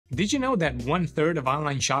Did you know that 1/3 of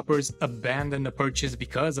online shoppers abandon the purchase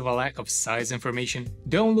because of a lack of size information?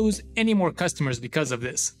 Don't lose any more customers because of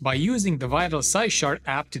this. By using the Vital Size Chart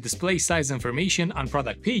app to display size information on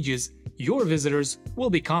product pages, your visitors will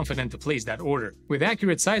be confident to place that order. With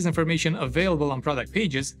accurate size information available on product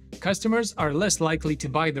pages, customers are less likely to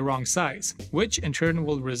buy the wrong size, which in turn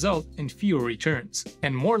will result in fewer returns,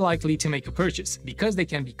 and more likely to make a purchase because they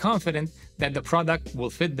can be confident that the product will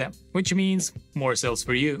fit them, which means more sales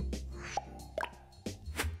for you.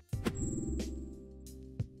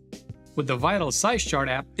 With the Vital Size Chart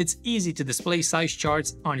app, it's easy to display size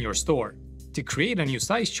charts on your store. To create a new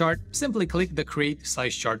size chart, simply click the Create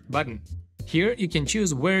Size Chart button. Here, you can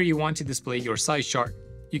choose where you want to display your size chart.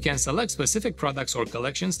 You can select specific products or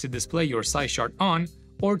collections to display your size chart on,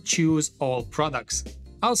 or choose all products.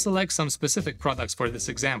 I'll select some specific products for this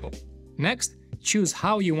example. Next, choose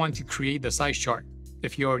how you want to create the size chart.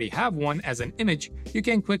 If you already have one as an image, you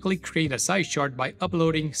can quickly create a size chart by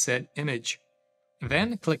uploading said image.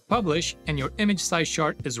 Then click Publish and your image size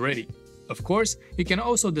chart is ready. Of course, you can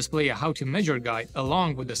also display a how-to-measure guide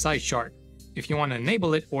along with the size chart. If you want to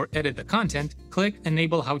enable it or edit the content, click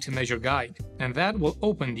Enable How-to-Measure Guide, and that will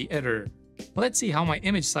open the editor. Let's see how my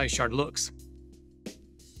image size chart looks.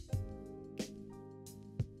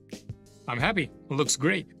 I'm happy, it looks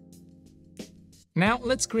great. Now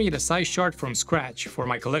let's create a size chart from scratch for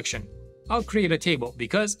my collection. I'll create a table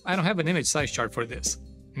because I don't have an image size chart for this.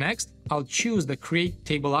 Next, I'll choose the Create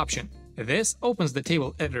Table option. This opens the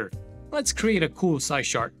table editor. Let's create a cool size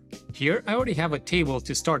chart. Here, I already have a table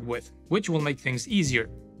to start with, which will make things easier.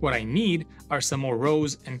 What I need are some more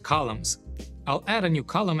rows and columns. I'll add a new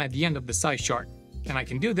column at the end of the size chart, and I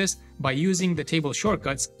can do this by using the table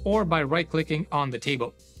shortcuts or by right-clicking on the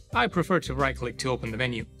table. I prefer to right-click to open the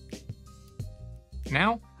menu.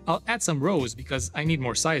 Now, I'll add some rows because I need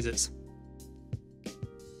more sizes.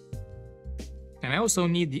 And I also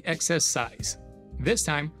need the excess size. This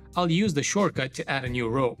time, I'll use the shortcut to add a new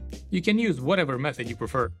row. You can use whatever method you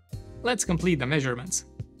prefer. Let's complete the measurements.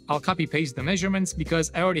 I'll copy-paste the measurements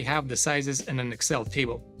because I already have the sizes in an Excel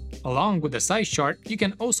table. Along with the size chart, you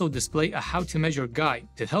can also display a how-to-measure guide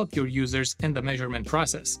to help your users in the measurement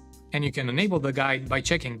process. And you can enable the guide by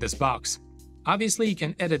checking this box. Obviously, you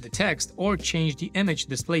can edit the text or change the image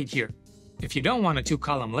displayed here. If you don't want a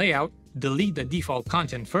two-column layout, delete the default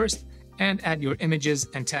content first and add your images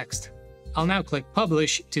and text. I'll now click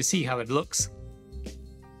Publish to see how it looks.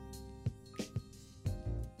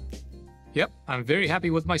 Yep, I'm very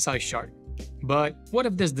happy with my size chart. But what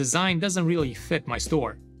if this design doesn't really fit my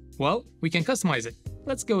store? Well, we can customize it.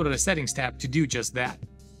 Let's go to the Settings tab to do just that.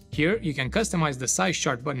 Here, you can customize the size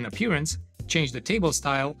chart button appearance, change the table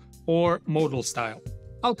style, or modal style.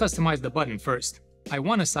 I'll customize the button first. I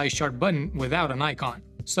want a size chart button without an icon,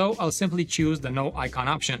 so I'll simply choose the No Icon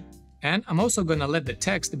option. And I'm also going to let the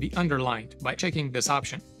text be underlined by checking this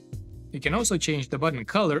option. You can also change the button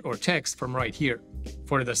color or text from right here.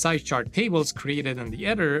 For the size chart tables created in the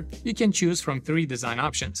editor, you can choose from 3 design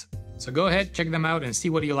options. So go ahead, check them out and see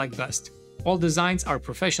what you like best. All designs are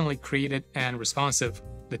professionally created and responsive.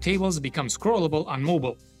 The tables become scrollable on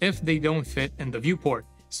mobile if they don't fit in the viewport,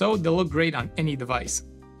 so they'll look great on any device.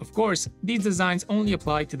 Of course, these designs only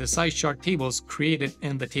apply to the size chart tables created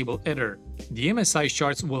in the table editor. The image size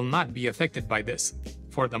charts will not be affected by this.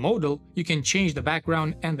 For the modal, you can change the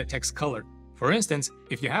background and the text color. For instance,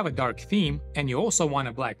 if you have a dark theme and you also want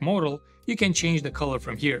a black modal, you can change the color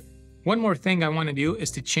from here. One more thing I want to do is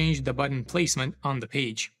to change the button placement on the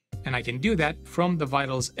page. And I can do that from the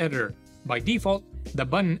Vitals editor. By default, the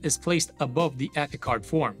button is placed above the Add to Cart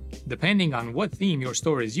form. Depending on what theme your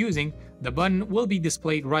store is using, the button will be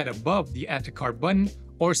displayed right above the Add to Cart button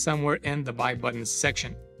or somewhere in the Buy Buttons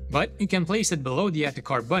section. But you can place it below the Add to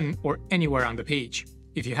Cart button or anywhere on the page.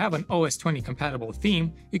 If you have an OS 20 compatible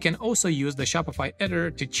theme, you can also use the Shopify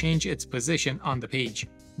editor to change its position on the page.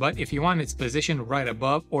 But if you want its position right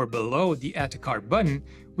above or below the Add to Cart button,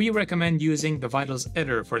 we recommend using the Vitals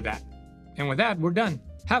editor for that. And with that, we're done.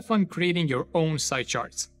 Have fun creating your own size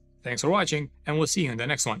charts. Thanks for watching, and we'll see you in the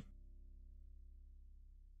next one.